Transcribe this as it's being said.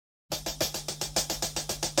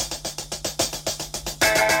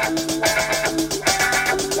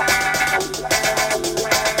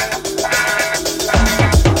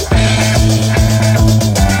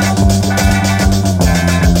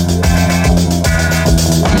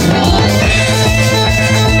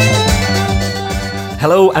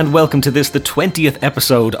Hello and welcome to this, the 20th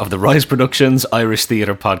episode of the Rise Productions Irish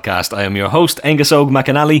Theatre Podcast. I am your host, Angus Og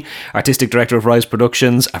McAnally, Artistic Director of Rise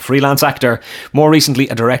Productions, a freelance actor, more recently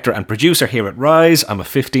a director and producer here at Rise. I'm a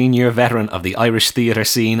 15-year veteran of the Irish theatre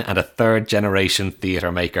scene and a third-generation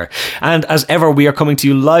theatre maker. And as ever, we are coming to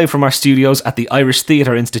you live from our studios at the Irish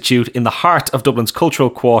Theatre Institute in the heart of Dublin's cultural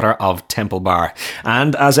quarter of Temple Bar.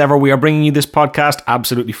 And as ever, we are bringing you this podcast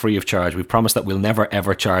absolutely free of charge. We promise that we'll never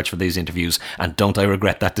ever charge for these interviews, and don't I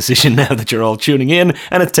regret that decision now that you're all tuning in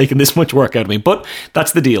and it's taken this much work out of me. But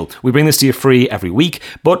that's the deal. We bring this to you free every week,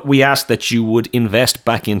 but we ask that you would invest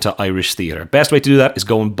back into Irish theatre. Best way to do that is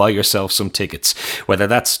go and buy yourself some tickets, whether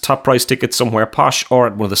that's top price tickets somewhere posh or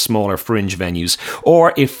at one of the smaller fringe venues.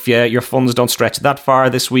 Or if your funds don't stretch that far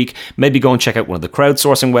this week, maybe go and check out one of the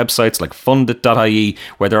crowdsourcing websites like fundit.ie,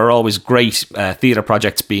 where there are always great theatre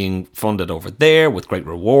projects being funded over there with great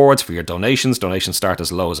rewards for your donations. Donations start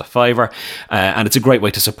as low as a fiver, and it's a great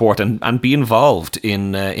way to support and be involved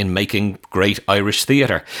in making great Irish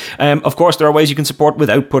theatre. Of course, there are ways you can support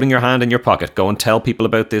without putting your hand in your pocket. Go and tell people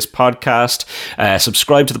about this podcast.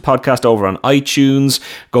 Subscribe to the podcast over on iTunes.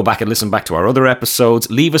 Go back and listen back to our other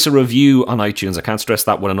episodes. Leave us a review on iTunes. I can't stress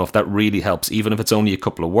that one enough. That really helps, even if it's only a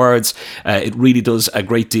couple of words. It really does a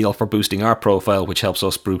great deal for boosting our profile, which helps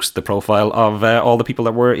us boost the profile of all the people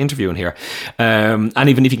that we're interviewing here. And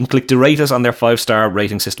even if you can click to rate us on their 5-star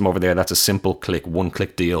rating system over there, that's a simple click,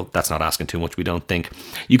 one-click deal. That's not asking too much, we don't think.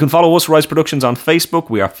 You can follow us, Rise Productions, on Facebook.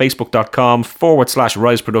 We are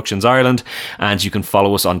facebook.com/Rise Productions Ireland, and you can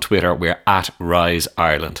follow us on Twitter. We're at Rise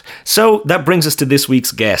Ireland. So that brings us to this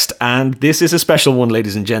week's guest, and this is a special one,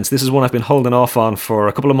 ladies and gents. This is one I've been holding off on for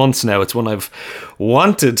a couple of months now. It's one I've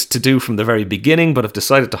wanted to do from the very beginning, but I've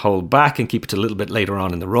decided to hold back and keep it a little bit later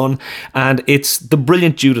on in the run. And it's the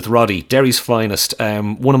brilliant Judith Roddy, Derry's finest,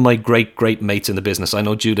 one of my great mates in the business. I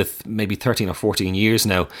know Judith maybe 13 or 14 years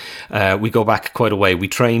now. We go back quite a way. We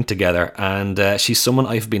trained together, and she's someone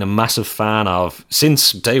I've been a massive fan of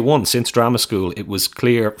since day one, since drama school. It was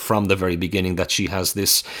clear from the very beginning that she has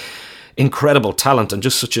this incredible talent and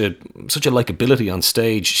just such a likability on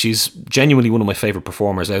stage. She's genuinely one of my favourite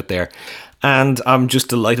performers out there. And I'm just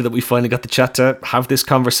delighted that we finally got the chat to have this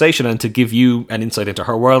conversation and to give you an insight into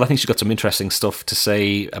her world. I think she's got some interesting stuff to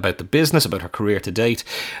say about the business, about her career to date.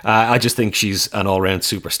 I just think she's an all-round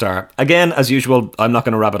superstar. Again, as usual, I'm not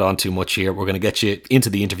going to rabbit on too much here. We're going to get you into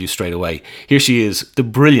the interview straight away. Here she is, the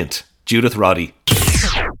brilliant Judith Roddy.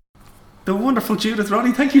 The wonderful Judith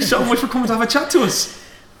Roddy, thank you so much for coming to have a chat to us.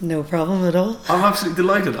 No problem at all. I'm absolutely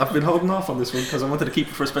delighted. I've been holding off on this one because I wanted to keep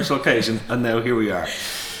it for a special occasion, and now here we are.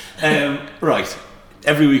 Right,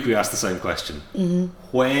 every week we ask the same question. Mm-hmm.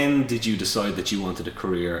 When did you decide that you wanted a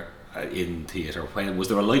career in theatre? When was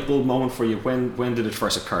there a light bulb moment for you? When did it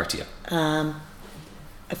first occur to you?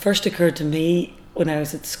 It first occurred to me when I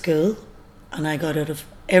was at school, and I got out of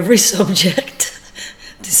every subject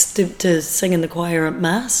to sing in the choir at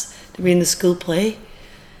Mass, to be in the school play.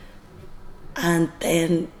 And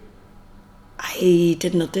then I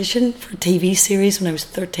did an audition for a TV series when I was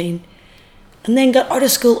 13, and then got out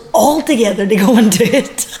of school altogether to go and do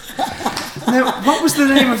it. Now, what was the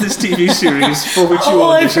name of this TV series for which you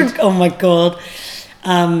auditioned? Oh my God,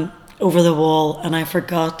 Over the Wall, and I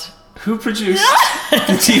forgot. Who produced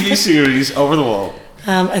the TV series Over the Wall?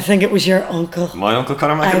 I think it was your uncle. My uncle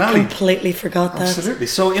Conor McAnally. I completely forgot that. Absolutely.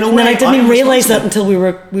 So in a way, and then I didn't even realise that until we were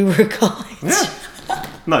at college. Yeah.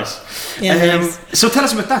 Nice. Yeah, nice. So tell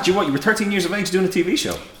us about that. You were 13 years of age doing a TV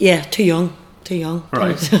show? Yeah, too young.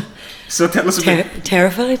 Right. So tell us about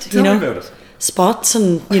terrified. Tell me about it. Spots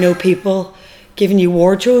and people giving you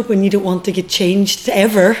wardrobe when you don't want to get changed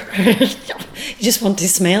ever. You just want to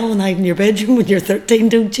smell and hide in your bedroom when you're 13,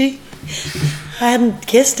 don't you? I hadn't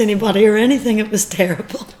kissed anybody or anything. It was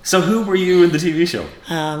terrible. So who were you in the TV show?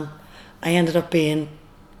 I ended up being,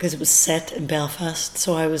 because it was set in Belfast,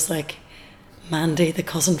 so I was like Mandy, the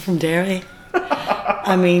cousin from Derry.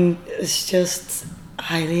 I mean, it's just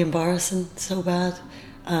highly embarrassing, so bad.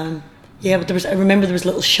 But I remember there was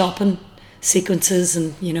little shopping sequences,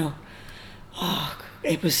 and it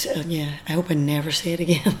was I hope I never see it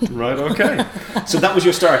again. Right, okay. So that was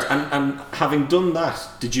your start, and having done that,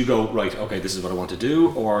 did you go, right, okay, this is what I want to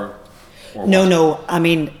do, or no, what? No, I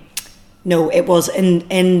mean, no, it was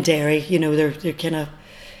in Derry. They're kind of,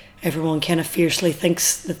 everyone kind of fiercely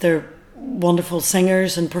thinks that they're wonderful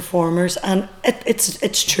singers and performers, and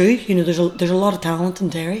it's true. There's a lot of talent in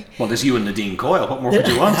Derry. Well, there's you and Nadine Coyle. What more could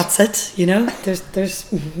you want? That's it.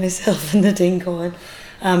 There's myself and Nadine Coyle.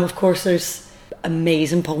 Of course, there's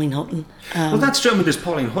amazing Pauline Hutton. Well, that's true. I mean, there's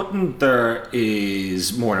Pauline Hutton. There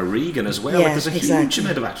is Morna Regan as well. Yeah, there's a huge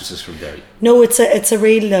amount of actresses from Derry. No, it's a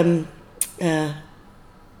real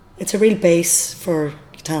it's a real base for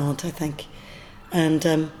talent, I think,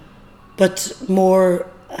 and but more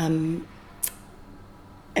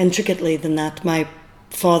intricately than that, my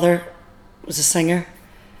father was a singer,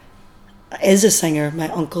 is a singer. My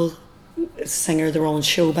uncle is a singer. They were all in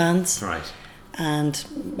show bands, Right. and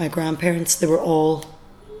my grandparents, they were all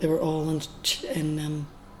in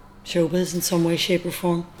showbiz in some way, shape, or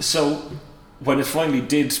form. So, when it finally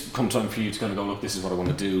did come time for you to kind of go, look, this is what I want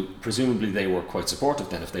to do, presumably they were quite supportive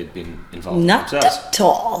then if they'd been involved Not themselves. at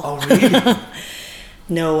all. Oh, really?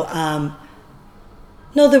 No,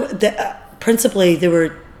 principally they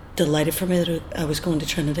were delighted for me that I was going to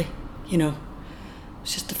Trinity. You know, I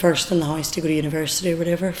was just the first in the house to go to university or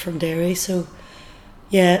whatever from Derry. So,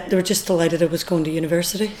 yeah, they were just delighted I was going to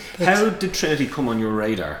university. But, How did Trinity come on your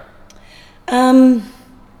radar?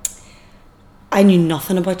 I knew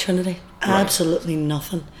nothing about Trinity. Right. Absolutely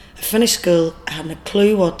nothing. I finished school. I hadn't a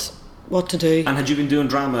clue what to do. And had you been doing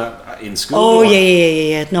drama in school? Oh, or?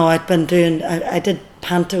 yeah. No, I'd been doing. I did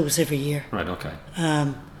pantos every year. Right, okay.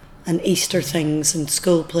 And Easter things and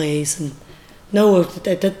school plays, and no,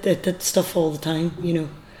 I did stuff all the time, you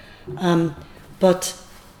know. But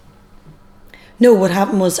no, what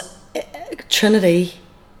happened was Trinity.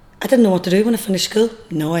 I didn't know what to do when I finished school.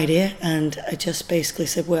 No idea, and I just basically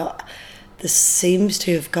said, well, this seems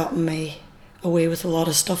to have gotten me away with a lot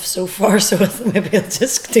of stuff so far, so I thought maybe I'll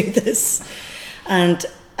just do this. And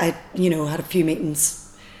I, had a few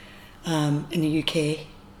meetings in the UK.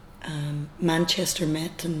 Manchester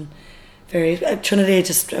Met and Trinity.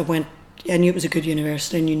 I knew it was a good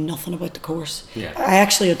university. I knew nothing about the course. Yeah. I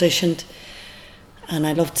actually auditioned, and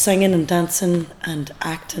I loved singing and dancing and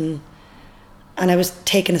acting, and I was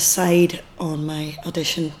taken aside on my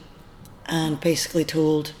audition and basically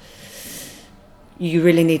told, you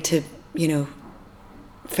really need to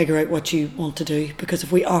figure out what you want to do, because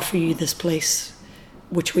if we offer you this place,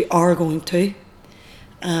 which we are going to,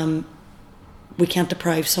 we can't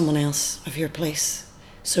deprive someone else of your place.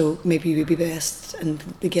 So maybe you'd be best in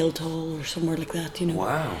the Guildhall or somewhere like that,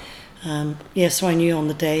 Wow. So I knew on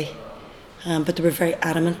the day, but they were very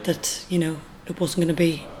adamant that it wasn't going to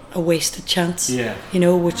be a wasted chance. Yeah.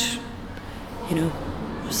 Which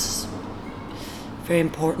was very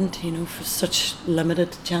important. For such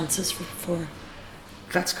limited chances for.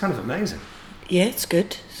 That's kind of amazing. Yeah, it's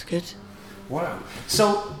good. It's good. Wow.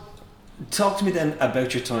 So, talk to me then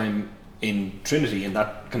about your time in Trinity, in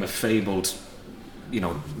that kind of fabled,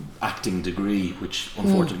 acting degree, which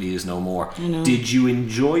unfortunately is no more. I know. Did you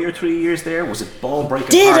enjoy your 3 years there? Was it ball breaking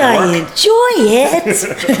Did hard I work? enjoy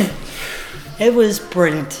it? It was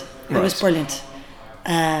brilliant. It was Right. brilliant.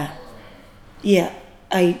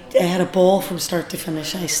 I had a ball from start to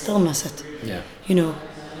finish. I still miss it. Yeah.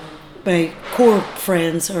 My core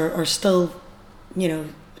friends are still, the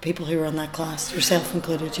people who were in that class, yourself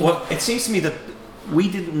included. Well, it seems to me that we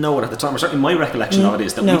didn't know it at the time, or certainly my recollection of it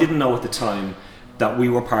is that No. we didn't know at the time that we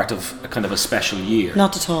were part of a kind of a special year.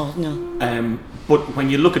 Not at all, no. But when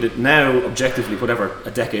you look at it now, objectively, whatever,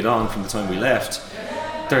 a decade on from the time we left,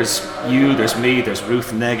 there's you, there's me, there's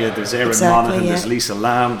Ruth Nega, there's Erin Exactly, Monaghan, yeah. there's Lisa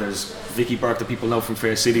Lamb, there's Vicky Burke that people know from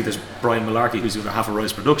Fair City, there's Brian Malarkey who's the other half of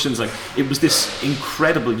Rise Productions. Like, it was this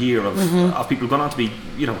incredible year of people going on to be,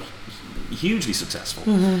 hugely successful.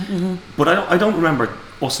 But I don't remember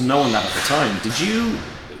us knowing that at the time.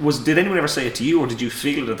 Did anyone ever say it to you, or did you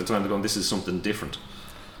feel it at the time, going, this is something different?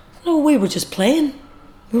 No, we were just playing.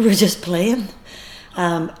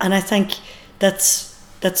 And I think that's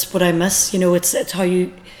what I miss. It's how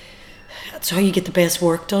you get the best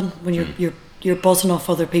work done, when you're buzzing off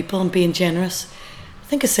other people and being generous. I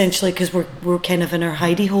think essentially because we're kind of in our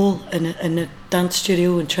hidey hole in a dance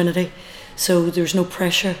studio in Trinity, so there's no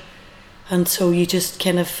pressure, and so you just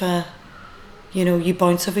kind of you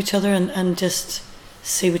bounce off each other and just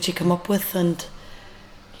see what you come up with, and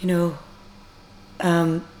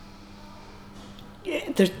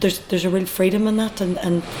there's a real freedom in that,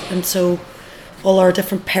 and so all our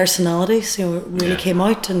different personalities really came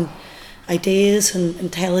out, and ideas and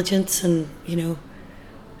intelligence, and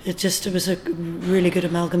it was a really good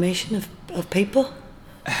amalgamation of people.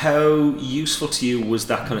 How useful to you was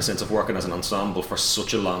that kind of sense of working as an ensemble for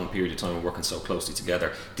such a long period of time and working so closely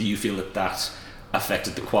together? Do you feel that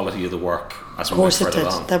affected the quality of the work as we went Of course it further did.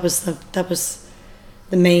 along? That was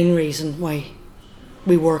the main reason why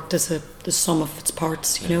we worked as the sum of its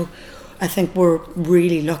parts. I think we're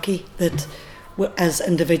really lucky that as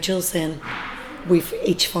individuals, then we've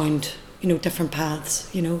each found different paths.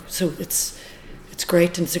 So it's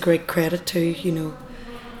great, and it's a great credit to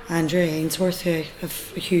Andrea Ainsworth, who I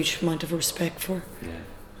have a huge amount of respect for,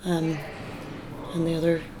 and the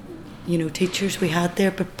other teachers we had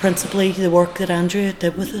there, but principally the work that Andrea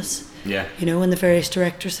did with us. Yeah. And the various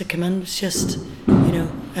directors that come in was just,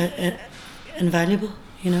 invaluable.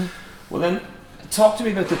 Well, then, talk to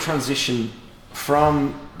me about the transition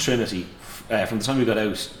from Trinity, from the time you got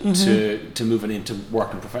out to moving into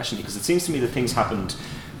working professionally, because it seems to me that things happened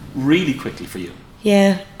really quickly for you.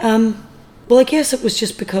 Yeah. Well, I guess it was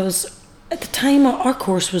just because at the time our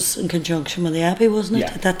course was in conjunction with the Abbey, wasn't it?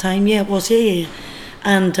 Yeah. At that time, yeah, it was. Yeah.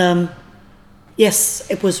 And yes,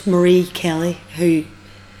 it was Marie Kelly who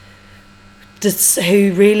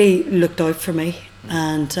really looked out for me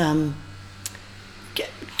and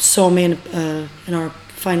saw me in our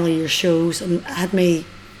final year shows and had me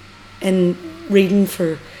in reading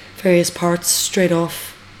for various parts straight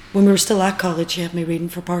off. When we were still at college, she had me reading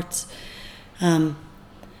for parts. And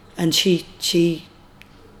she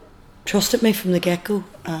trusted me from the get-go,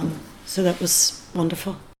 so that was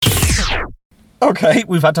wonderful. Okay,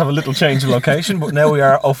 we've had to have a little change of location, but now we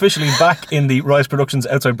are officially back in the Rise Productions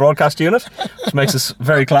outside broadcast unit, which makes us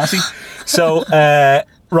very classy. So,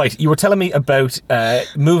 right, you were telling me about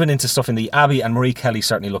moving into stuff in the Abbey, and Marie Kelly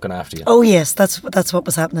certainly looking after you. Oh yes, that's what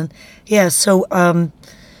was happening. Yeah, so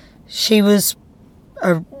she was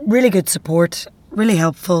a really good support, really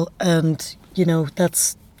helpful, and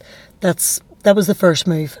that was the first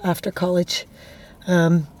move after college.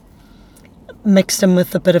 Mixed in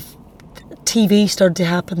with a bit of TV started to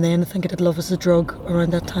happen then. I think I did Love Is a Drug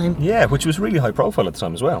around that time. Yeah, which was really high profile at the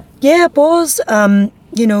time as well. Yeah, it was. Darren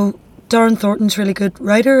Thornton's a really good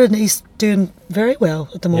writer and he's doing very well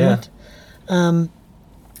at the moment. Yeah.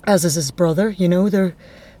 As is his brother, they're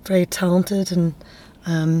very talented and,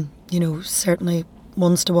 certainly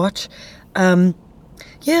ones to watch. So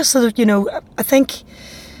that, I think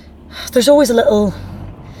there's always a little,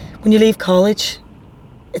 when you leave college,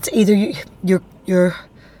 it's either you're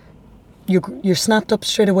snapped up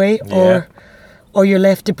straight away, or you're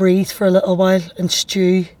left to breathe for a little while and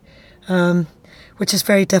stew, which is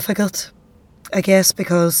very difficult, I guess,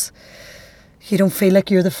 because you don't feel like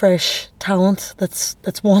you're the fresh talent that's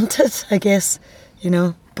wanted, I guess,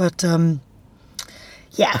 But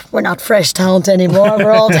we're not fresh talent anymore.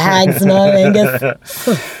 We're all tags now, Angus.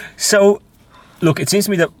 So, look, it seems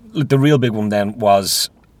to me that the real big one then was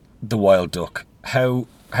The Wild Duck. How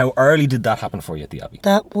early did that happen for you at the Abbey?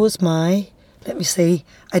 That was let me see,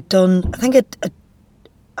 I'd done a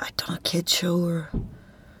kids show, or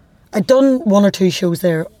I'd done one or two shows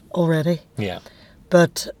there already. Yeah.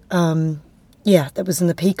 But, that was in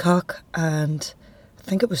the Peacock, and I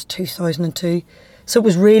think it was 2002. So it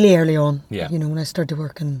was really early on, when I started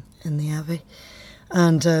working in the Abbey.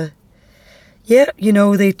 And,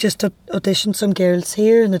 they just auditioned some girls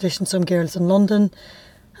here and auditioned some girls in London.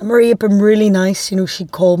 And Marie had been really nice,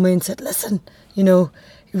 she'd called me and said, listen, he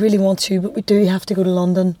really wants you, but we do have to go to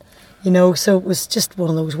London, so it was just one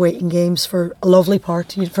of those waiting games for a lovely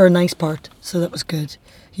part, for a nice part, so that was good,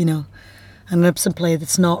 and an Ibsen play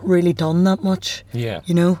that's not really done that much,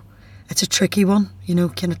 it's a tricky one,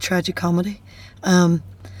 kind of tragic comedy,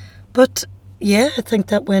 but I think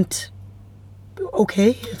that went okay.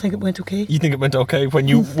 I think it went okay. You think it went okay when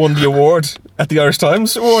you won the award at the Irish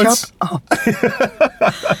Times Awards? Shut up.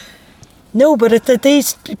 No, but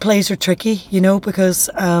these plays are tricky, because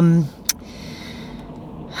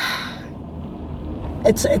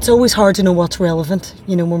it's always hard to know what's relevant,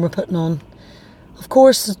 when we're putting on. Of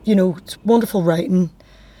course, it's wonderful writing,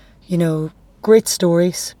 great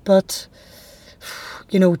stories, but,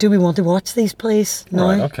 do we want to watch these plays now?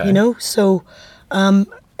 Right, okay. So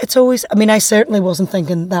it's always, I certainly wasn't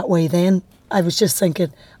thinking that way then. I was just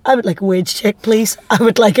thinking, I would like a wage check, please. I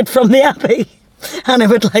would like it from the Abbey. And I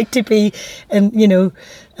would like to be in,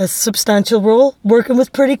 a substantial role, working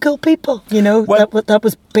with pretty cool people, Well, that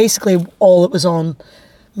was basically all that was on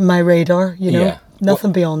my radar,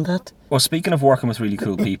 nothing beyond that. Well, speaking of working with really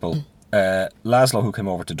cool people, Laszlo, who came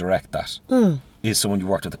over to direct that, is someone you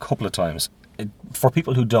worked with a couple of times. For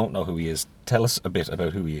people who don't know who he is, tell us a bit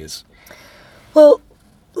about who he is. Well,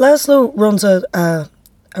 Laszlo runs a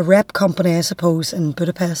rep company, I suppose, in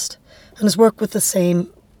Budapest, and has worked with the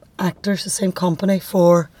same actors, the same company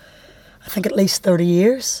for, I think, at least 30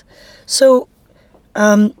 years. So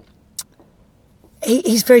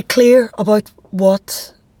he's very clear about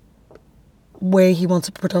what way he wants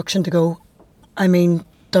a production to go. Down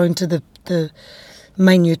to the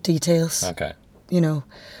minute details. Okay.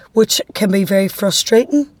 Which can be very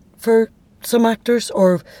frustrating for some actors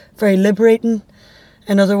or very liberating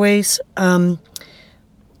in other ways.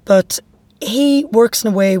 But he works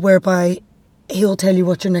in a way whereby he'll tell you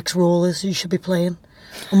what your next role is you should be playing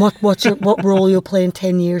and what role you'll play in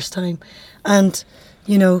 10 years' time. And,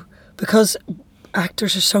 because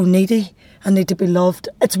actors are so needy and need to be loved.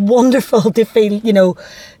 It's wonderful to feel,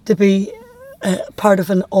 to be part of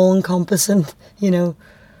an all-encompassing,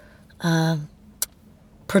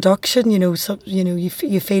 production. So you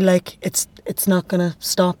feel like it's not going to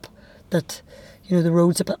stop. That the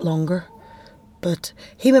road's a bit longer. But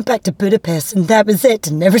he went back to Budapest and that was it,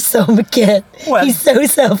 and never saw him again. Well, he's so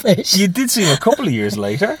selfish. You did see him a couple of years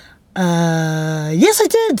later. Yes, I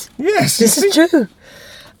did. Yes, this is true.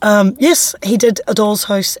 Yes, he did A Doll's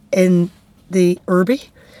House in the Irby,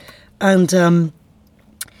 and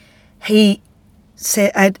he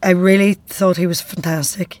said I really thought he was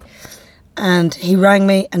fantastic, and he rang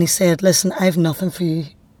me and he said, "Listen, I have nothing for you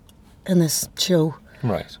in this show,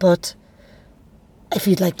 right? But if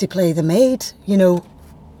you'd like to play the maid,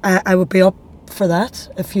 I would be up for that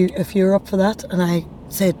if you're up for that." And I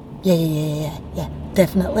said, yeah,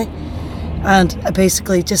 definitely. And I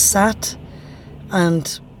basically just sat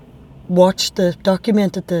and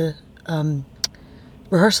documented the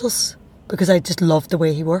rehearsals, because I just loved the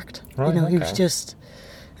way he worked. Right, He was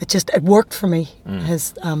it worked for me.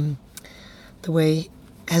 His the way,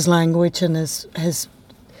 his language and his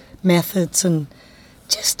methods, and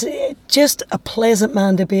just a pleasant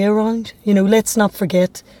man to be around. Let's not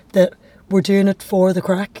forget that we're doing it for the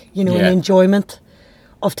crack, and the enjoyment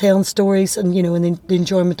of telling stories, and and the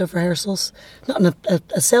enjoyment of rehearsals, not in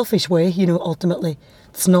a selfish way. Ultimately,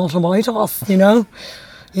 it's not about us.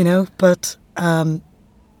 But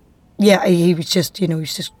he was just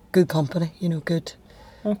he's just good company. Good.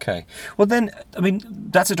 Okay. Well, then, I mean,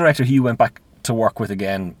 that's a director who you went back to work with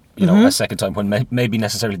again. A second time, when maybe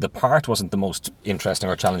necessarily the part wasn't the most interesting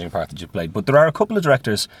or challenging part that you played. But there are a couple of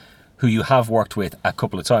directors who you have worked with a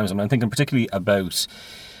couple of times. I mean, I'm thinking particularly about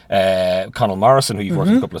Conal Morrison, who you've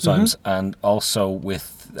worked with a couple of times, and also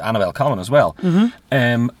with Annabelle Common as well.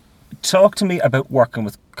 Talk to me about working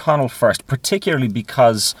with Conal first, particularly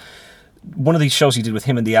because one of these shows you did with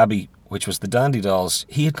him in the Abbey, which was the Dandy Dolls,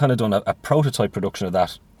 he had kind of done a prototype production of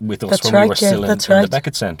that with us when we were still in the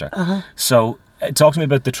Beckett Centre. So talk to me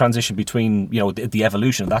about the transition between, the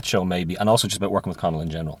evolution of that show maybe, and also just about working with Conal in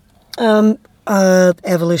general.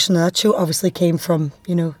 Evolution of that show obviously came from,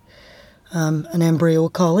 an embryo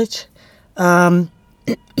college. And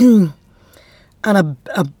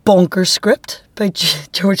a bonker script by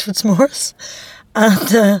George Fitzmaurice.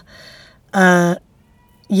 And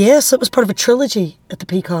yes, it was part of a trilogy at the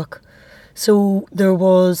Peacock. So there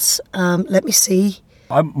was, let me see.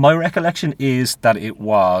 My recollection is that it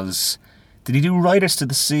was... Did he do Riders to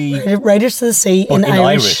the Sea? Riders to the Sea in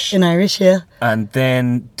Irish. In Irish, yeah. And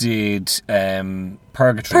then did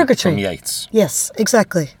Purgatory from Yeats. Yes,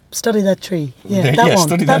 exactly. Study That Tree. Yeah, that one.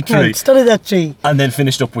 Study That Tree. Study That Tree. And then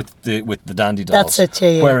finished up with the Dandy Dolls. That's it,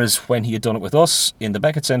 yeah. Whereas when he had done it with us in the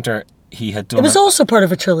Beckett Centre, he had done it... was also part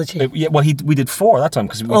of a trilogy. We did 4 that time,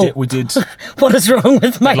 because we did... What is wrong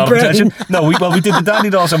with my brain? No, we did the Dandy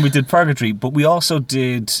Dolls and we did Purgatory, but we also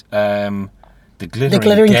did... The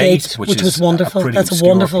Glittering Gate, which was wonderful. That's a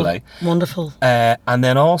wonderful play. Wonderful. And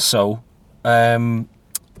then also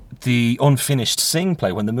the unfinished Sing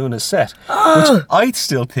play, When the Moon is Set, which I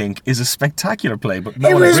still think is a spectacular play, but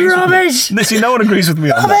no one agrees rubbish. with me. No one agrees with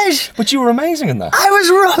me on rubbish. That. But you were amazing in that. I was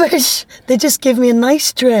rubbish. They just give me a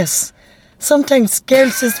nice dress. Sometimes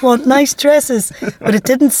girls just want nice dresses, but it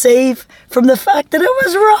didn't save from the fact that it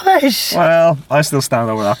was rubbish. Well, I still stand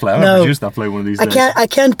over that play. I'm going to produce that play one of these days. I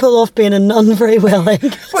can't pull off being a nun very well.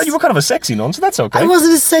 Well, you were kind of a sexy nun, so that's okay. I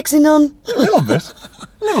wasn't a sexy nun. A little bit.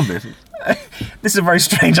 This is a very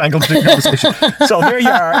strange angle to the conversation. So there you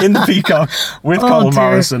are in the Peacock with Conal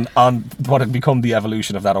Morrison on what had become the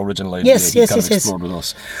evolution of that original idea he explored with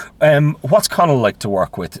us. What's Conal like to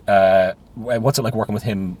work with? What's it like working with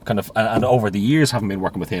him? Kind of, and over the years, having been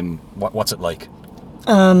working with him, what's it like?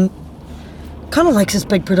 Conal likes his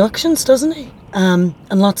big productions, doesn't he? And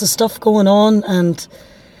lots of stuff going on, and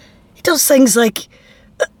he does things like.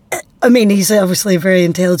 I mean, he's obviously a very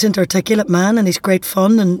intelligent, articulate man, and he's great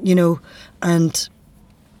fun,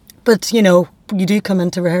 but you do come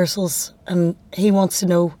into rehearsals, and he wants to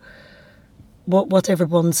know what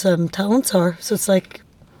everyone's talents are. So it's like,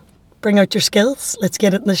 bring out your skills. Let's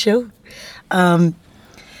get it in the show. The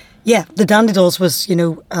Dandy Dolls was,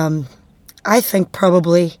 I think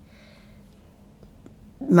probably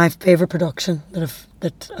my favourite production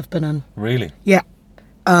that I've been on. Really? Yeah.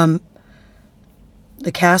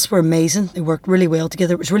 The cast were amazing. They worked really well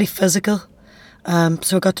together. It was really physical.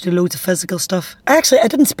 So I got to do loads of physical stuff. Actually, I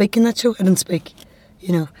didn't speak in that show. I didn't speak.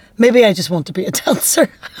 Maybe I just want to be a dancer.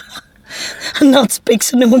 and not speak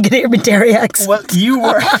so no one can hear my Derry accent. Well, you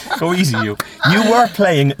were... Go easy, you. You were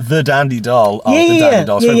playing the Dandy Doll of the Dandy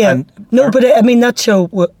Dolls film. Yeah. And But I mean, that show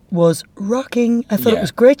was rocking. I thought it was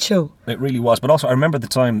a great show. It really was. But also, I remember the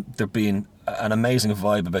time there being an amazing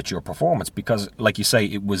vibe about your performance because, like you say,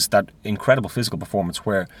 it was that incredible physical performance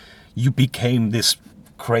where you became this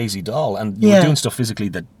crazy doll and you were doing stuff physically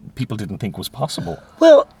that people didn't think was possible.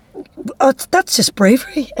 Well, that's just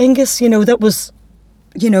bravery, Angus. That was,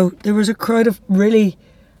 there was a crowd of really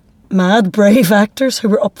mad, brave actors who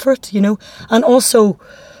were up for it, and also,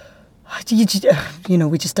 we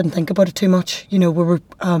just didn't think about it too much. We were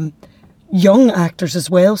young actors as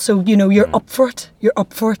well, so, you're up for it. You're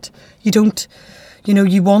up for it. You don't,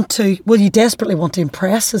 you want to, you desperately want to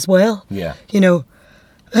impress as well. Yeah. You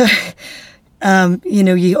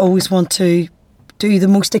always want to do the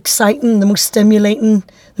most exciting, the most stimulating,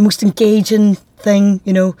 the most engaging thing,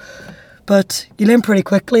 but you learn pretty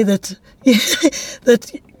quickly that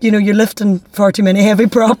you're lifting far too many heavy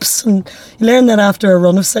props, and you learn that after a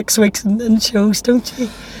run of 6 weeks in shows, don't you?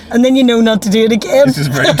 And then you know not to do it again. This is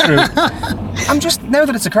very true. I'm just, now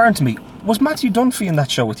that it's occurring to me, was Matthew Dunphy in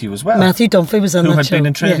that show with you as well? Matthew Dunphy was in that show. Who had been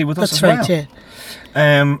in Trinity with us as well. That's right,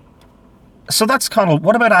 yeah. So that's Connell.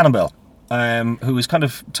 What about Annabelle, who is kind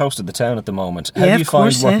of toast of the town at the moment? How do you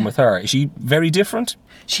find working with her? Is she very different?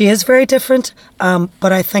 She is very different,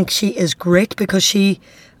 but I think she is great because she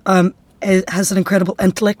has an incredible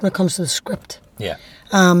intellect when it comes to the script. Yeah.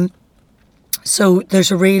 So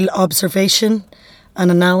there's a real observation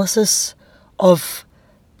and analysis of,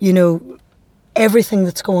 everything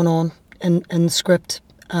that's going on in the script.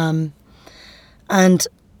 And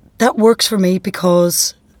that works for me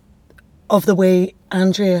because of the way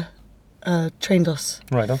Andrea trained us.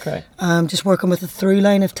 Right, okay. Just working with a through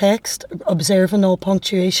line of text, observing all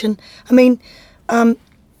punctuation. I mean,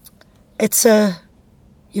 it's a,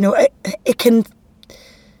 it can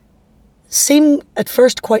seem at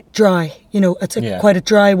first quite dry. It's quite a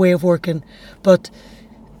dry way of working, but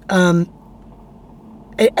I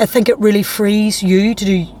think it really frees you to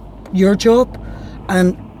do your job,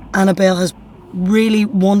 and Annabelle has really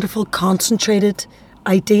wonderful, concentrated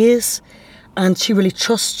ideas, and she really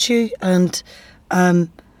trusts you, and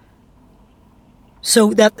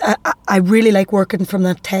so that I really like working from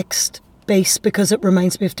that text base because it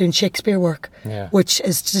reminds me of doing Shakespeare work, which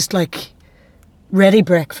is just like ready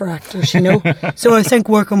brek for actors, So I think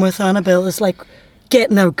working with Annabelle is like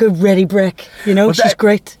getting a good ready brek, she's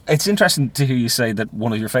great. It's interesting to hear you say that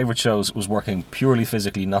one of your favourite shows was working purely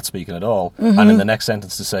physically, not speaking at all, and in the next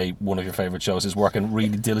sentence to say one of your favourite shows is working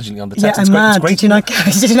really diligently on the text. Yeah, I'm mad. Did you not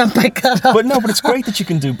pick that up? But no, but it's great that you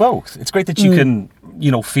can do both. It's great that you can,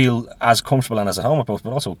 feel as comfortable and as at home at both,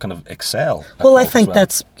 but also kind of excel. Well, I think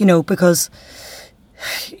that's, because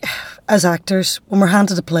as actors, when we're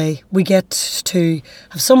handed a play, we get to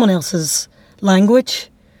have someone else's language,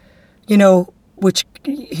 which,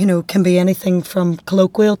 can be anything from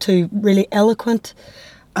colloquial to really eloquent.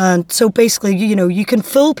 And so basically, you can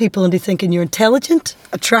fool people into thinking you're intelligent,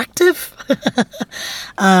 attractive.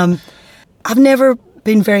 I've never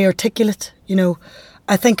been very articulate,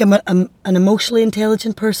 I think I'm an emotionally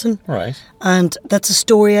intelligent person. Right. And that's a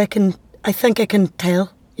story I think I can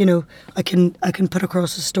tell, I can put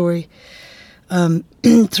across a story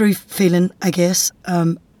through feeling, I guess.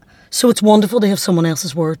 So it's wonderful to have someone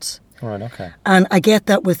else's words. Right, okay. And I get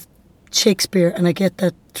that with Shakespeare, and I get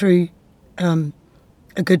that through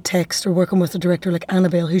a good text, or working with a director like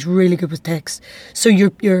Annabelle, who's really good with text. So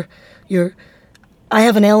you're I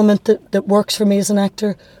have an element that works for me as an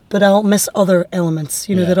actor, but I'll miss other elements,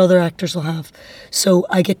 that other actors will have. So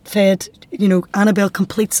I get fed, Annabelle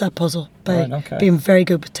completes that puzzle by being very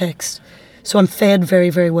good with text. So I'm fed very,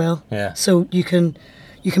 very well. Yeah. So you can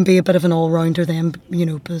be a bit of an all-rounder then, by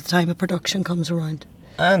the time a production comes around.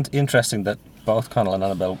 And interesting that both Connell and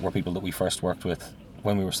Annabelle were people that we first worked with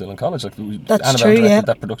when we were still in college. That's Annabelle true,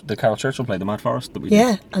 directed the Carol Churchill play, The Mad Forest, that we did.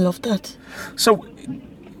 Yeah, I loved that. So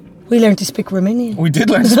we learned to speak Romanian. We did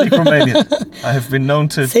learn to speak Romanian. I have been known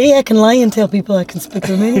to... See, I can lie and tell people I can speak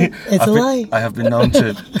Romanian. It's a lie. I have been known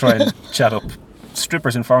to try and chat up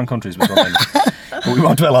strippers in foreign countries with Romanian. But we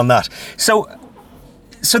won't dwell on that. So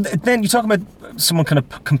then you talk about someone kind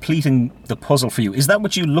of completing the puzzle for you. Is that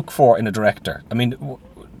what you look for in a director? I mean,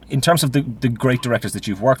 in terms of the great directors that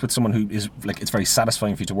you've worked with, someone who is like, it's very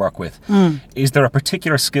satisfying for you to work with, is there a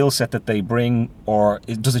particular skill set that they bring, or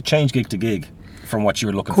does it change gig to gig from what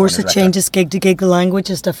you're looking for? Of course, it changes gig to gig. The language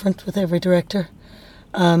is different with every director.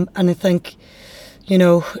 And I think,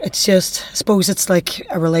 it's just, I suppose it's like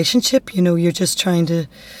a relationship, you're just trying to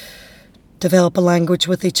develop a language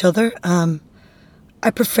with each other. I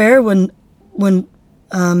prefer when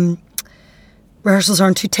rehearsals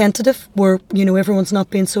aren't too tentative, where, you know, everyone's not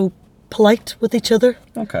being so polite with each other.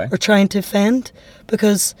 Okay. Or trying to offend,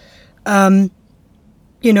 because,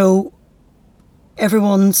 you know,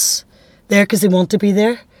 everyone's there because they want to be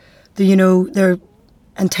there. You know, they're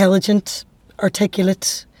intelligent,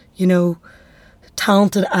 articulate, you know,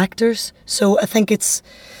 talented actors. So I think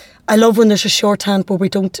I love when there's a shorthand where we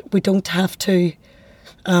don't have to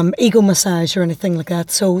ego massage or anything like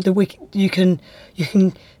that. So that you can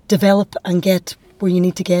develop and get where you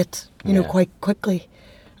need to get, you know, quite quickly.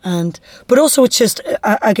 But also it's just,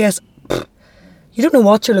 I guess, you don't know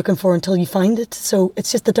what you're looking for until you find it. So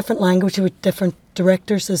it's just a different language with different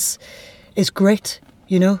directors is great,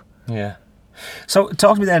 you know. Yeah. So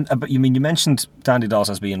talk to me then about, you mentioned Dandy Dolls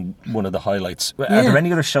as being one of the highlights. Are there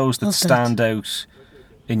any other shows that stand out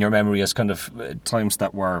in your memory as kind of times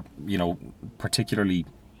that were, you know, particularly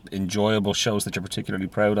enjoyable, shows that you're particularly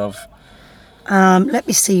proud of? Let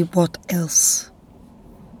me see what else.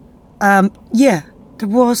 Yeah, there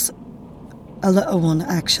was a little one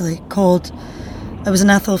actually it was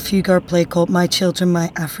an Athol Fugard play called My Children,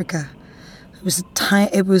 My Africa.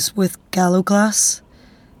 It was with Gallo Glass.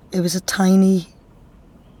 It was a tiny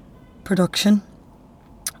production.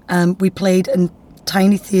 We played in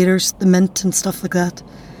tiny theatres, the Mint and stuff like that.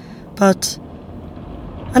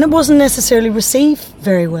 And it wasn't necessarily received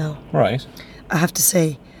very well. Right. I have to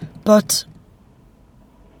say. But,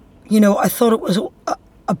 you know, I thought it was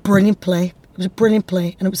a brilliant play. It was a brilliant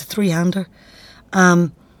play, and it was a three-hander.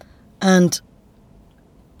 And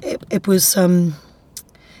it was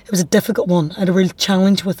a difficult one. I had a real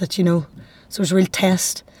challenge with it, you know. So it was a real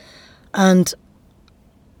test. And,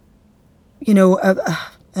 you know,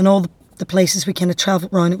 and all the places we kind of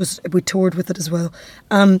travelled around, we toured with it as well.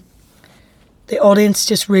 The audience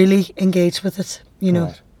just really engaged with it, you know.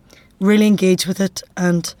 Right. Really engaged with it.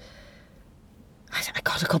 And I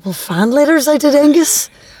got a couple of fan letters, I did, Angus.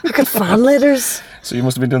 I got fan letters. So you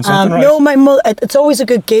must have been doing something right. No, my mother, it's always a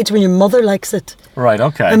good gauge when your mother likes it. Right,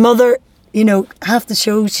 okay. My mother, you know, half the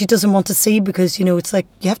show she doesn't want to see because, you know, it's like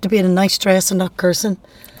you have to be in a nice dress and not cursing.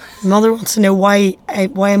 My mother wants to know why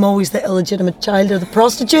I'm always the illegitimate child or the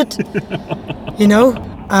prostitute, you know?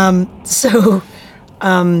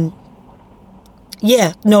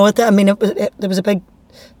 Yeah, no, I mean, there was a big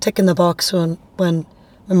tick in the box when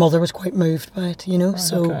my mother was quite moved by it, you know? Right,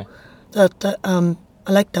 so okay.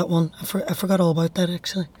 I liked that one. I forgot all about that,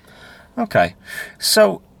 actually. Okay.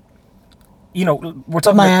 So, you know, we're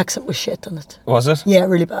talking my accent was shit on it. Was it? Yeah,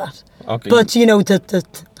 really bad. Okay. But, you know,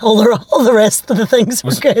 all the rest of the things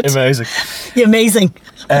were good. Amazing. Yeah, amazing.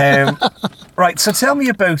 Right, so tell me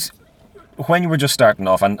about when you were just starting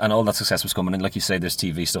off and all that success was coming in. Like you say, there's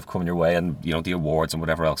TV stuff coming your way and, you know, the awards and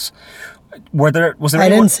whatever else. Was there I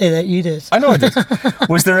didn't say that, you did. I know I did.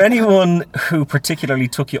 Was there anyone who particularly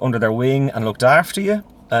took you under their wing and looked after you?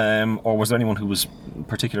 Or was there anyone who was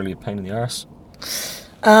particularly a pain in the arse?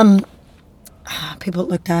 People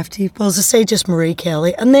looked after you. Well, as I say, just Marie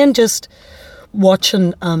Kelly. And then just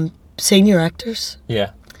watching senior actors.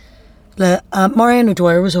 Yeah. Marianne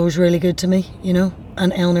O'Dwyer was always really good to me, you know,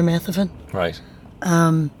 and Eleanor Methovan. Right.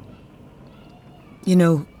 You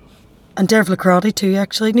know, and Dervla Crotty too,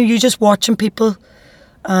 actually. You know, you're just watching people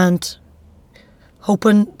and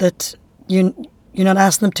hoping that you're not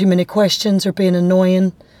asking them too many questions or being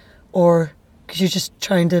annoying, or because you're just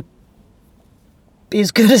trying to be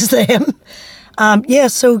as good as them. Yeah,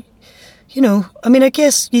 so, you know, I mean, I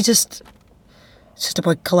guess it's just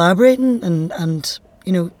about collaborating and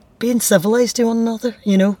you know, being civilised to one another,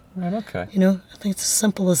 you know. Right, okay. You know, I think it's as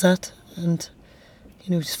simple as that, and,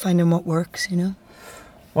 you know, just finding what works, you know.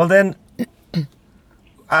 Well then,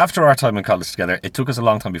 after our time in college together, it took us a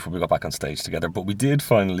long time before we got back on stage together, but we did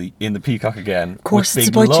finally in the Peacock again. Of course, with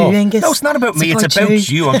it's Big about Love. you, Angus. No, it's not about me. It's about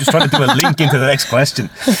you. I'm just trying to do a link into the next question.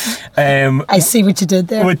 I see what you did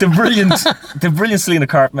there. With the brilliant Selena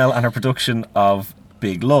Cartmel and her production of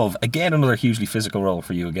Big Love. Again, another hugely physical role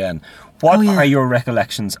for you again. What are your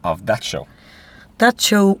recollections of that show? That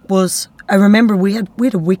show was, I remember we had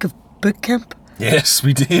a week of boot camp. Yes,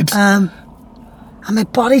 we did. And my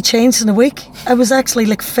body changed in a week. I was actually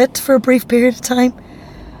like fit for a brief period of time.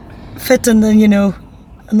 Fit in the, you know,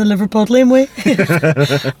 in the Liverpudlian way.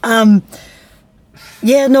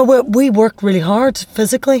 Yeah, no, we worked really hard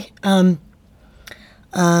physically. Yeah,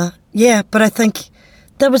 but I think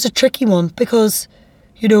that was a tricky one because,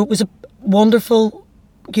 you know, it was a wonderful,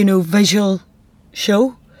 you know, visual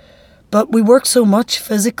show, but we worked so much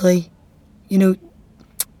physically, you know,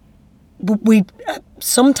 we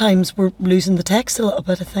sometimes we're losing the text a little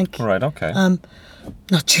bit, I think. Right, okay.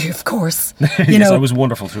 Not you, of course. You know, it was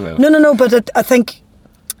wonderful throughout. No, but I think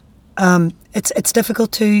it's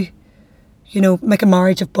difficult to, make a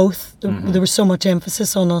marriage of both. There was so much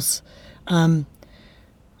emphasis on us, on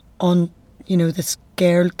this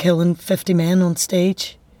girl killing 50 men on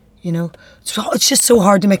stage. It's just so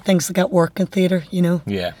hard to make things like that work in theatre.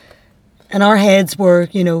 Yeah. And our heads were,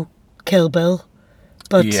 Kill Bill,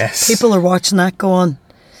 but people are watching that going,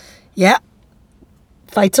 yeah,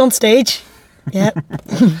 fights on stage. Yeah.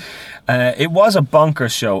 It was a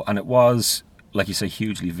bonkers show, and it was, like you say,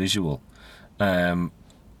 hugely visual.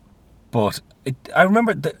 But I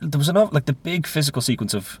remember there was enough, like the big physical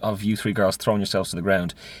sequence of you three girls throwing yourselves to the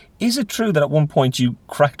ground. Is it true that at one point you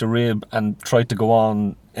cracked a rib and tried to go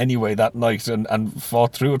on anyway that night and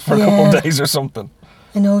fought through it for a couple of days or something?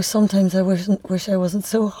 I know, sometimes I wish I wasn't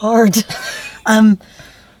so hard. No,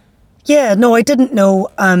 I didn't know.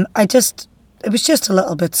 It was just a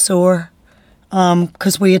little bit sore.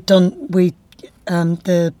 Because we had done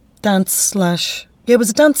the dance it was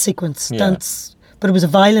a dance sequence, but it was a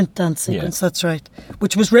violent dance sequence. That's right,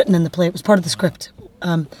 which was written in the play. It was part of the script.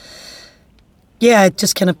 I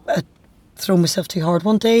just kind of thrown myself too hard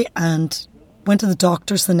one day and went to the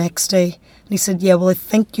doctor's the next day, and he said, "Yeah, well, I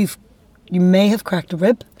think you may have cracked a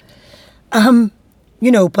rib."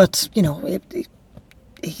 But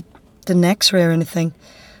he didn't X-ray or anything.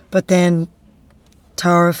 But then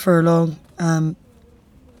Tara Furlong,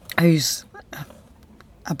 who's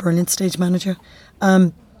a brilliant stage manager,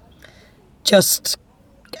 I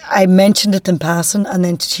mentioned it in passing, and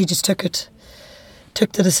then she just took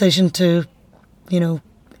the decision to,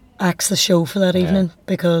 axe the show for that evening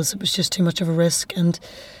because it was just too much of a risk, and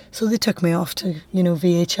so they took me off to,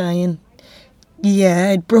 VHI, and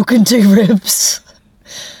I'd broken 2 ribs,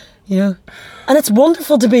 And it's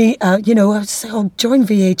wonderful to be, I would say, join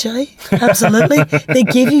VHI, absolutely. They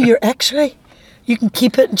give you your X-ray. You can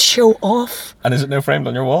keep it and show off. And is it now framed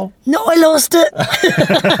on your wall? No, I lost it.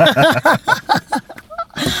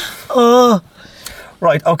 Oh.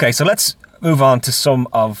 Right, okay, so let's move on to some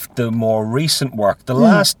of the more recent work. The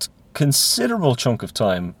last considerable chunk of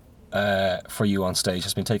time for you on stage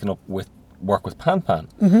has been taken up with work with Pan Pan.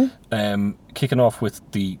 Kicking off with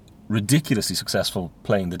the ridiculously successful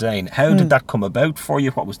Playing the Dane. How did that come about for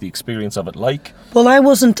you? What was the experience of it like? Well, I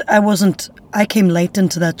came late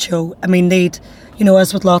into that show. I mean, they'd,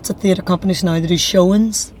 as with lots of theatre companies now, they do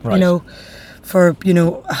show-ins, right. For, I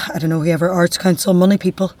don't know, whoever, Arts Council, money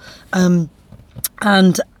people. And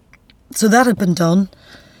so that had been done.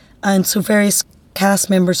 And so various cast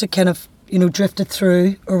members had kind of, drifted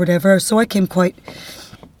through or whatever. So I came quite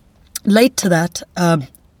late to that. And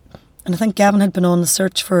I think Gavin had been on the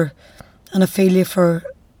search for an Ophelia for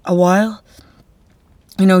a while,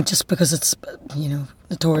 just because it's,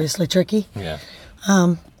 notoriously tricky. Yeah.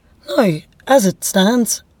 Now, as it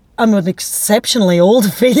stands, I'm an exceptionally old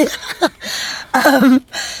Ophelia.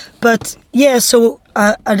 But yeah, so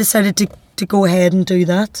I decided to go ahead and do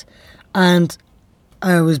that. And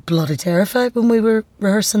I was bloody terrified when we were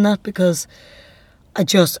rehearsing that because I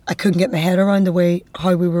couldn't get my head around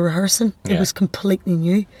how we were rehearsing. It was completely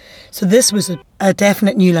new. So this was a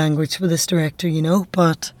definite new language for this director,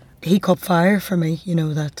 but he caught fire for me,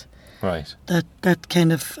 that right. that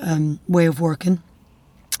kind of way of working.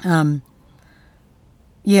 I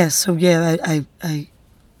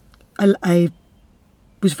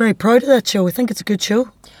was very proud of that show. I think it's a good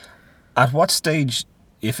show. At what stage,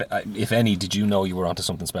 if any, did you know you were onto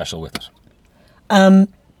something special with it?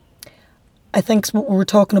 I think it's what we were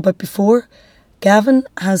talking about before. Gavin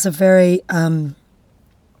has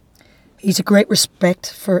he's a great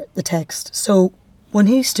respect for the text. So when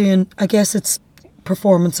he's doing, I guess it's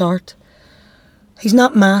performance art, he's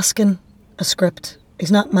not masking a script.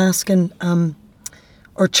 He's not masking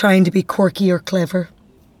or trying to be quirky or clever.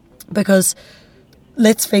 Because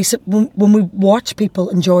let's face it, when we watch people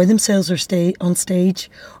enjoy themselves or stay on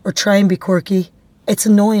stage or try and be quirky, it's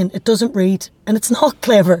annoying. It doesn't read, and it's not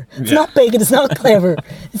clever. It's not big, and it's not clever.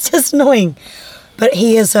 It's just annoying. But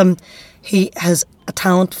he has a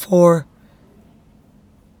talent for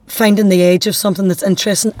finding the edge of something that's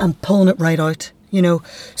interesting and pulling it right out.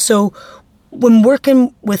 So when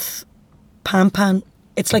working with Pan Pan,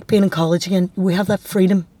 it's like being in college again. We have that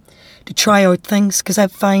freedom to try out things because I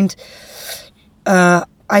find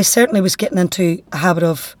I certainly was getting into a habit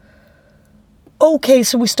of, okay,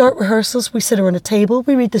 so we start rehearsals, we sit around a table,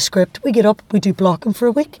 we read the script, we get up, we do blocking for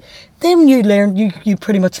a week. Then you learn, you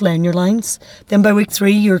pretty much learn your lines. Then by week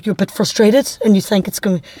 3, you're a bit frustrated and you think it's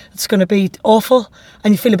going to be awful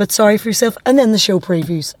and you feel a bit sorry for yourself. And then the show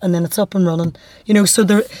previews and then it's up and running. So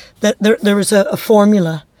there is a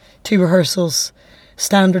formula to rehearsals,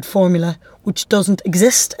 standard formula, which doesn't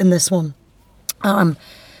exist in this one. I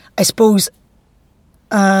suppose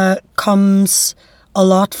comes a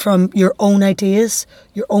lot from your own ideas,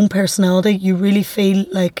 your own personality. You really feel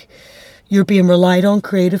like you're being relied on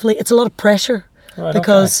creatively. It's a lot of pressure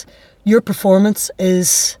because your performance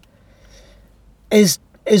is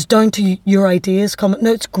down to your ideas coming.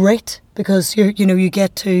 No, it's great because you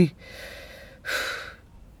get to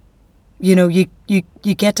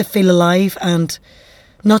you get to feel alive and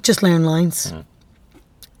not just learn lines.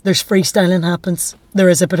 There's freestyling happens. There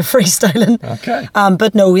is a bit of freestyling. Okay.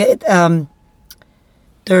 But no,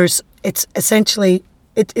 it's essentially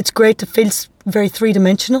it's great to feel very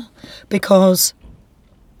three-dimensional because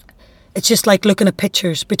it's just like looking at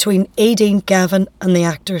pictures between Aideen, Gavin and the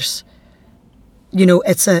actors.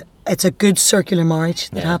 It's a good circular marriage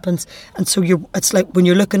that happens, and so it's like when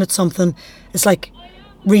you're looking at something, it's like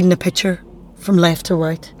reading a picture from left to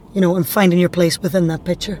right, and finding your place within that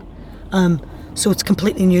picture. So it's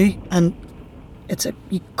completely new, and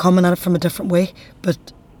you coming at it from a different way. But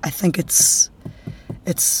I think it's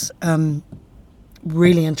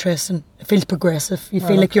really interesting. It feels progressive. You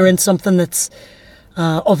feel like you're in something that's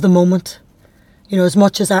of the moment. As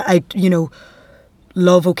much as I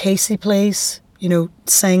love O'Casey plays,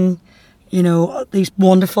 sing, these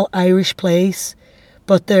wonderful Irish plays,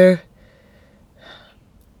 but they're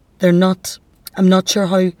not. I'm not sure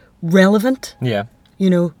how relevant. Yeah.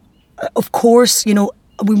 Of course, we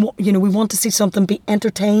want to see something be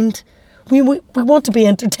entertained. We want to be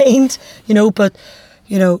entertained, but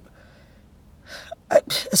I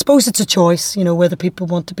suppose it's a choice, whether people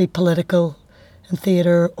want to be political in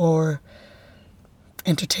theatre or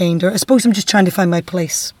entertained, or I suppose I'm just trying to find my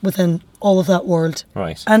place within all of that world.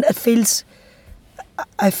 Right. And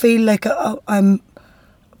I feel like I'm,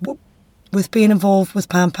 with being involved with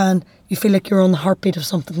Pan Pan, you feel like you're on the heartbeat of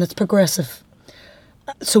something that's progressive.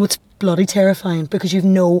 So it's bloody terrifying because you've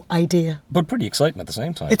no idea. But pretty exciting at the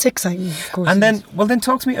same time. It's exciting, of course. And then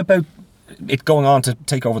talk to me about it going on to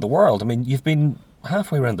take over the world. I mean, you've been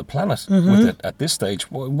halfway around the planet with it at this stage.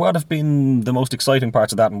 What have been the most exciting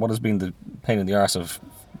parts of that, and what has been the pain in the arse of,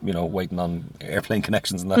 waiting on airplane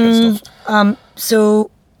connections and that kind of stuff?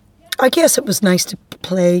 So I guess it was nice to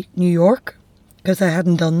play New York because I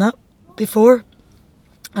hadn't done that before.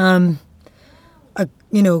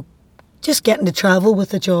 Just getting to travel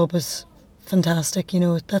with the job was fantastic.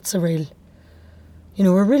 That's a real,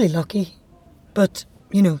 we're really lucky. But,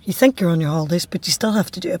 you think you're on your holidays, but you still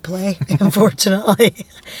have to do a play, unfortunately.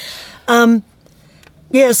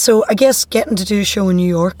 So I guess getting to do a show in New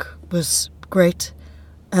York was great.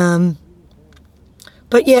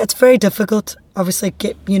 But yeah, it's very difficult. Obviously,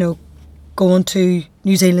 going to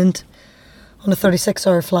New Zealand on a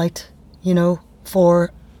 36-hour flight,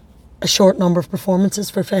 for a short number of performances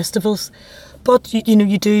for festivals. But,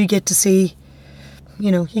 you do get to see,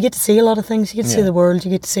 you get to see a lot of things. You get to see the world. You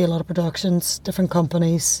get to see a lot of productions, different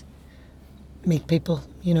companies, meet people,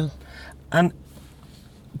 And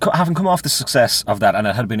having come off the success of that, and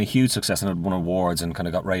it had been a huge success and it won awards and kind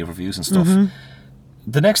of got rave reviews and stuff,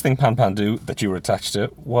 the next thing Pan Pan do that you were attached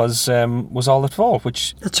to was All That Fall,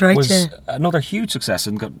 which that's right, was another huge success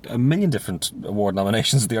and got a million different award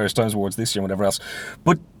nominations at the Irish Times Awards this year and whatever else.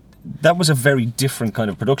 But that was a very different kind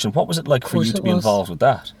of production. What was it like for you to be involved with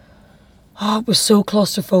that? Oh, it was so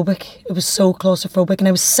claustrophobic. And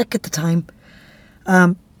I was sick at the time.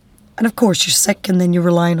 And of course, you're sick and then you're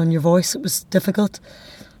relying on your voice. It was difficult.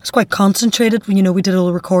 I was quite concentrated. We did all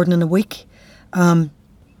the recording in a week.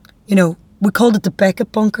 We called it the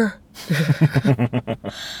Beckett bunker.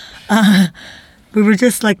 We were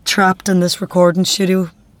just like trapped in this recording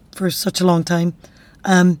studio for such a long time.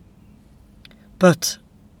 But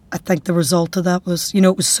I think the result of that was,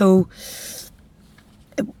 it was so,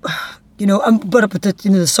 but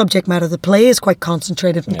the subject matter of the play is quite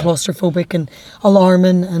concentrated and claustrophobic and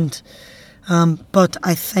alarming, and but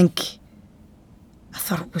I thought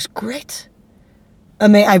it was great. I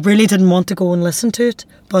mean, I really didn't want to go and listen to it,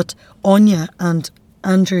 but Anya and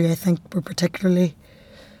Andrew, I think, were particularly,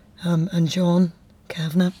 and John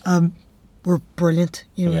Kavanagh, were brilliant.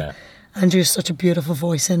 Andrew's such a beautiful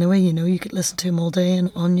voice anyway, you could listen to him all day,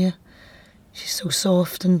 and Anya, she's so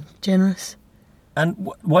soft and generous.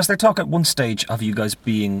 And was there talk at one stage of you guys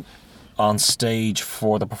being on stage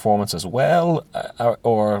for the performance as well,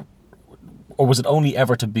 or was it only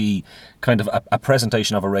ever to be kind of a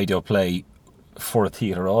presentation of a radio play for a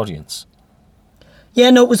theatre audience? Yeah,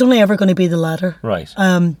 no, it was only ever going to be the latter. Right.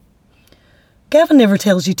 Gavin never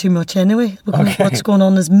tells you too much anyway. What's going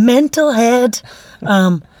on in his mental head.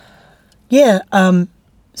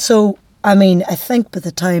 So, I mean, I think by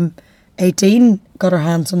the time Aideen got her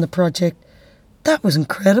hands on the project, that was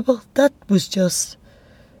incredible. That was just,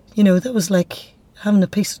 that was like having a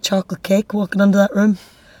piece of chocolate cake walking into that room.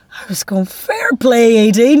 I was going, fair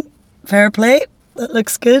play, Aideen. Fair play. That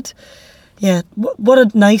looks good. Yeah, what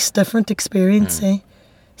a nice, different experience, eh?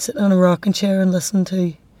 Sitting on a rocking chair and listening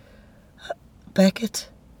to Beckett,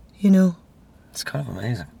 you know. It's kind of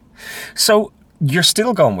amazing. So you're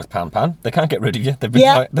still going with Pan Pan. They can't get rid of you. They've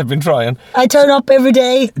been trying. I turn up every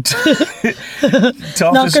day,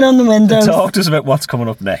 knocking on the windows. Talk to us about what's coming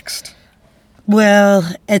up next. Well,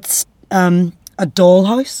 it's a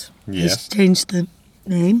dollhouse. Yes. He's changed the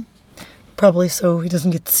name, probably so he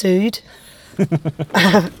doesn't get sued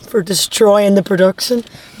for destroying the production.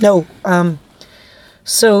 No.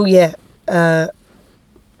 So yeah,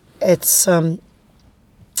 it's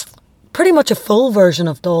pretty much a full version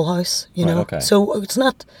of Dollhouse, you know. Okay. So it's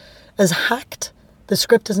not as hacked. The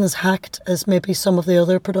script isn't as hacked as maybe some of the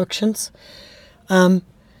other productions.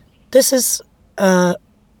 This is I'm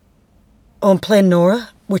playing Nora,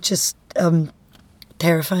 which is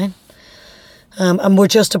terrifying. And we're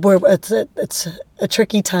just it's a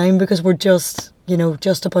tricky time because we're just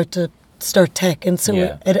about to start tech, and so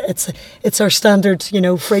Yeah. it's our standard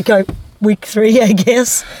freak out week 3, I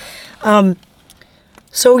guess.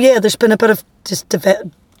 So yeah, there's been a bit of just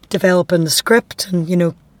developing the script, and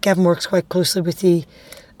Gavin works quite closely with you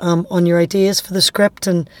on your ideas for the script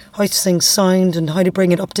and how things sound and how to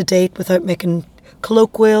bring it up to date without making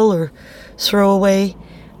colloquial or throwaway,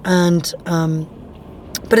 and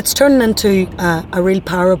but it's turning into a real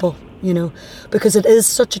parable, because it is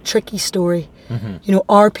such a tricky story. Mm-hmm.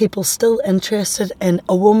 Are people still interested in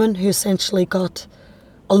a woman who essentially got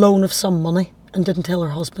a loan of some money and didn't tell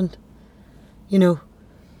her husband?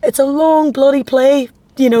 It's a long bloody play,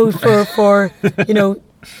 for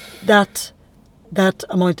that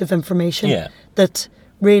amount of information. Yeah. That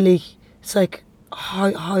really, it's like,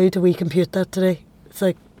 how do we compute that today? It's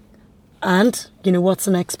like, and what's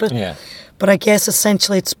the next bit? Yeah. But I guess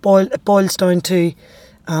essentially it boils down to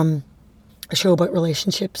a show about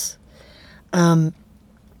relationships, and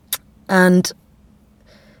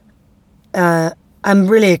I'm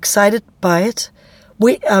really excited by it.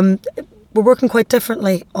 We're working quite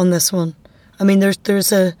differently on this one. I mean,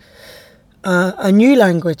 there's a new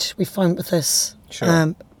language we found with this.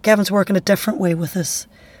 Sure. Gavin's working a different way with this,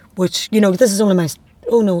 which this is only I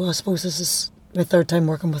suppose this is my 3rd time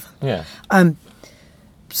working with him. Yeah.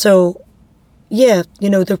 So, yeah,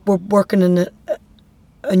 we're working in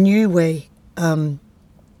a new way.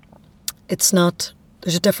 There's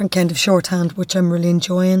a different kind of shorthand, which I'm really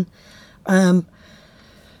enjoying. I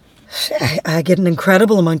get an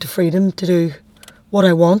incredible amount of freedom to do what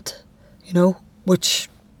I want, which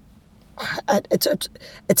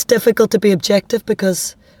it's difficult to be objective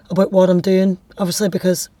about what I'm doing, obviously,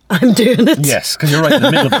 because I'm doing it. Yes, because you're right in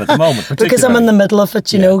the middle of it at the moment. Because I'm in the middle of it,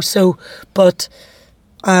 so, but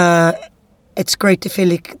it's great to feel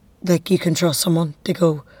like you can trust someone to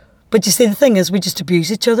go. But you see, the thing is, we just abuse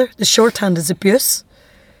each other. The shorthand is abuse.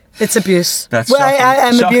 It's abuse. That's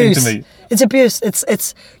I'm shocking abused. to me. It's abuse.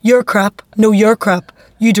 It's your crap. No, your crap.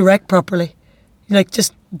 You direct properly.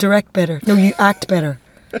 Just direct better. No, you act better.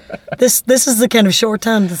 This is the kind of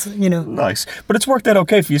shorthand, Nice. But it's worked out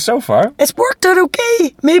okay for you so far. It's worked out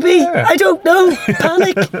okay. Maybe. Yeah. I don't know.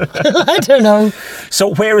 Panic. I don't know.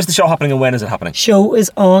 So where is the show happening and when is it happening? Show is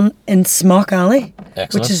on in Smock Alley.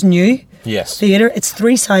 Excellent. Which is new. Yes. Theatre. It's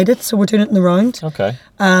 3-sided, so we're doing it in the round. Okay.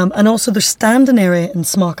 And also there's standing area in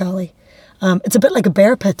Smock Alley. It's a bit like a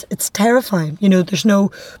bear pit. It's terrifying.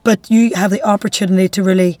 But you have the opportunity to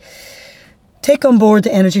really take on board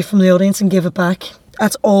the energy from the audience and give it back.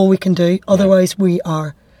 That's all we can do. Otherwise we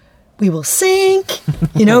will sink.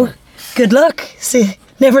 Good luck. See,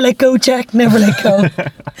 never let go, Jack. Never let go.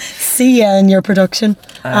 See ya in your production.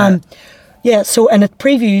 Yeah. So, and it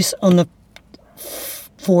previews on the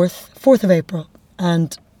 4th of April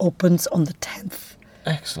and opens on the 10th.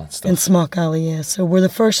 Excellent stuff. In Smock Alley, yeah. So we're the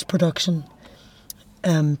first production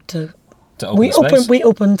to open we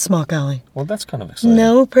opened Smock Alley. Well, that's kind of exciting.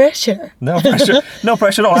 No pressure. No pressure. No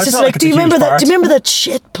pressure at all. It's just like, do you remember that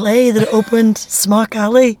shit play that opened Smock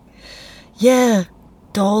Alley? Yeah.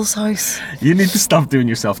 Doll's House. You need to stop doing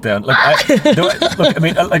yourself down. Look,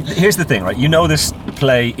 here's the thing, right? You know this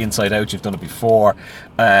play inside out. You've done it before,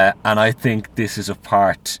 and I think this is a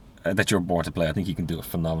part that you're born to play. I think you can do a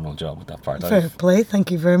phenomenal job with that part. Fair play.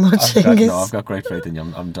 Thank you very much. I've got great faith in you.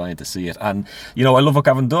 I'm dying to see it, and I love what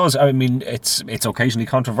Gavin does. I mean, it's occasionally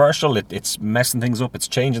controversial. It's messing things up. It's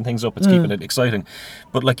changing things up. It's keeping it exciting.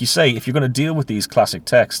 But like you say, if you're going to deal with these classic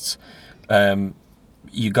texts,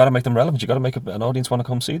 you got to make them relevant. You got to make an audience want to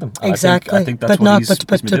come see them. And exactly. I think that's what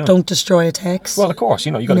he's been doing. Don't destroy a text. Well, of course,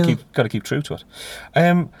 you got to keep true to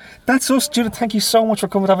it. That's us, Judith. Thank you so much for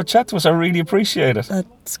coming to have a chat to us. I really appreciate it.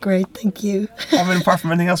 That's great. Thank you. I mean, apart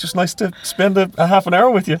from anything else, it's nice to spend a half an hour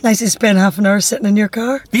with you. Nice to spend half an hour sitting in your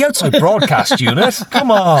car. The outside broadcast unit.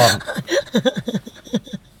 Come on.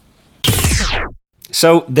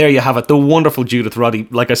 So there you have it, the wonderful Judith Roddy.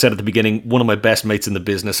 Like I said at the beginning, one of my best mates in the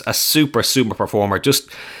business, a super performer, just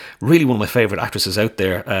really one of my favourite actresses out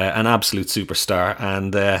there, an absolute superstar,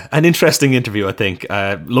 and an interesting interview, I think.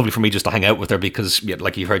 Lovely for me just to hang out with her because,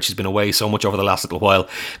 like you heard, she's been away so much over the last little while.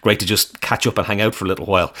 Great to just catch up and hang out for a little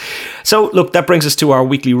while. So look, that brings us to our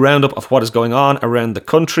weekly roundup of what is going on around the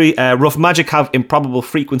country. Rough Magic have Improbable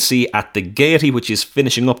Frequency at the Gaiety, which is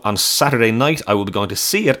finishing up on Saturday night. I will be going to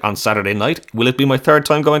see it on Saturday night. Will it be my third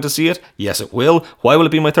time going to see it? Yes, it will. Why will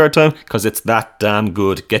it be my third time? Because it's that damn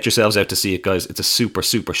good. Get yourselves out to see it, guys. It's a super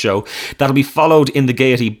show. That'll be followed in the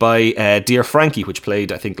Gaiety by Dear Frankie, which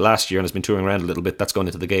played, I think, last year and has been touring around a little bit. That's going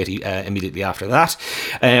into the Gaiety immediately after that.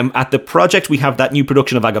 At the Project, we have that new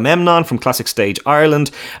production of Agamemnon from Classic Stage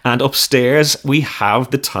Ireland. And upstairs, we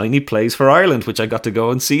have the Tiny Plays for Ireland, which I got to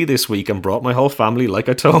go and see this week and brought my whole family, like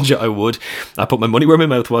I told you I would. I put my money where my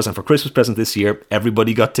mouth was, and for Christmas present this year,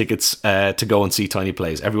 everybody got tickets to go and see Tiny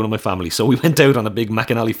Plays, everyone in my family. So we went out on a big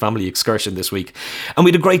McAnally family excursion this week, and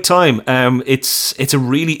we had a great time. It's a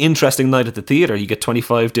really interesting night at the theatre. You get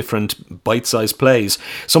 25 different bite-sized plays,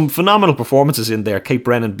 some phenomenal performances in there, Kate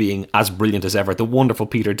Brennan being as brilliant as ever. The wonderful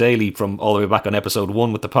Peter Daly from all the way back on episode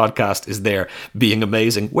 1 with the podcast is there being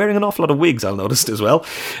amazing, wearing an awful lot of wigs, I'll notice as well.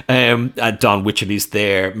 Don Wycherley's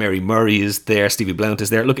there, Mary Murray is there, Stevie Blount is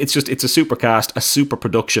there. Look, it's a super cast, a super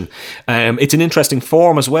production. It's an interesting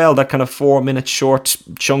form as well, that kind of 4-minute short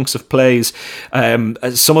chunks of plays.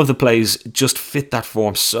 Some of the plays just fit that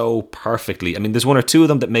form so perfectly. I mean, there's one or two of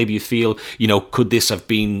them that maybe you feel, could this have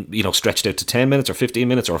been, stretched out to 10 minutes or 15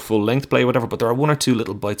 minutes or a full length play or whatever, but there are one or two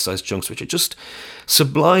little bite-sized chunks which are just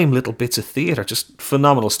sublime little bits of theatre, just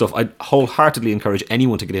phenomenal stuff. I wholeheartedly encourage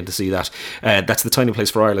anyone to get in to see that. That's the Tiny Plays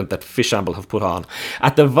for Ireland that Fishamble have put on.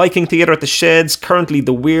 At the Viking Theatre at the Sheds, currently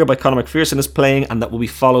The Weir by Conor McPherson is playing, and that will be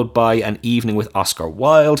followed by An Evening with Oscar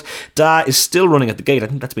Wilde. Da is still running at the Gate. I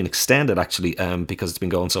think that's been extended actually, because it's been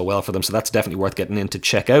going so well for them, so that's definitely worth getting in to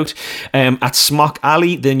check out. At Smock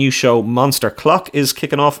Alley, the new show Monster Clock is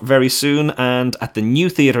kicking off very soon, and at the New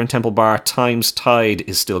Theatre in Temple Bar, Times Tide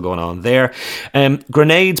is still going on there.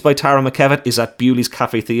 Grenades by Tara McKevitt is at Bewley's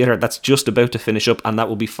Cafe Theatre. That's just about to finish up, and that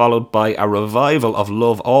will be followed by a revival of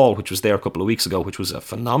Love All, which was there a couple of weeks ago, which was a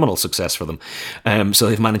phenomenal success for them. So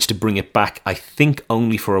they've managed to bring it back, I think,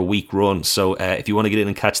 only for a week run. So if you want to get in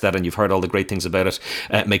and catch that and you've heard all the great things about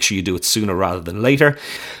it, make sure you do it sooner rather than later.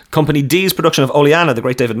 Company D's production of Oleana, the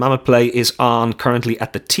great David Mamet play, is on currently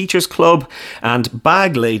at the Teachers Club, and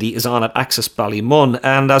Bag Lady is on at Access Ballymun.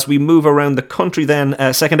 And as we move around the country then,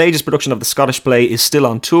 Second Age's production of the Scottish play is still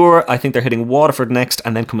on tour. I think they're hitting Waterford next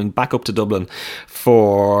and then coming back up to Dublin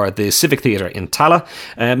for the Civic Theatre in Tala.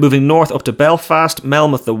 Moving north up to Belfast,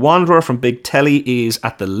 Melmoth the Wanderer from Big Telly is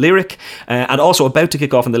at the Lyric, and also about to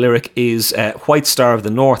kick off in the Lyric is White Star of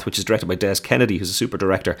the North, which is directed by Des Kennedy, who's a super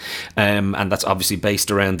director, and that's obviously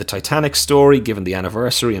based around the Titanic story, given the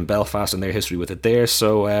anniversary in Belfast and their history with it there.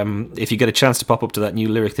 So if you get a chance to pop up to that new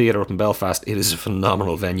Lyric Theatre up in Belfast, it is a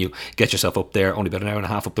phenomenal venue. Get yourself up there, only about an hour and a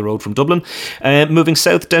half up the road from Dublin. Moving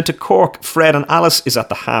south down to Cork, Fred and Alice is at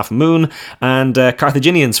the Half Moon, and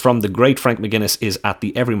Carthaginians from the great Frank McGuinness is at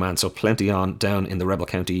the Everyman, so plenty on down in the Rebel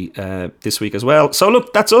County this week as well. So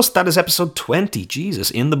look, that's us. That is episode 20, Jesus,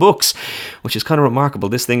 in the books, which is kind of remarkable.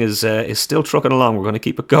 This thing is still trucking along. We're going to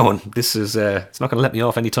keep it going. This is it's not going to let me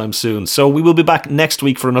off anytime soon. So we will be back next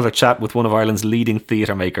week for another chat with one of Ireland's leading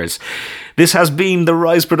theatre makers. This has been the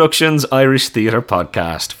Rise Productions Irish Theatre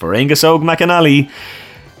Podcast. For Angus Og McAnally,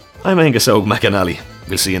 I'm Angus Og McAnally.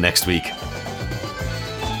 We'll see you next week.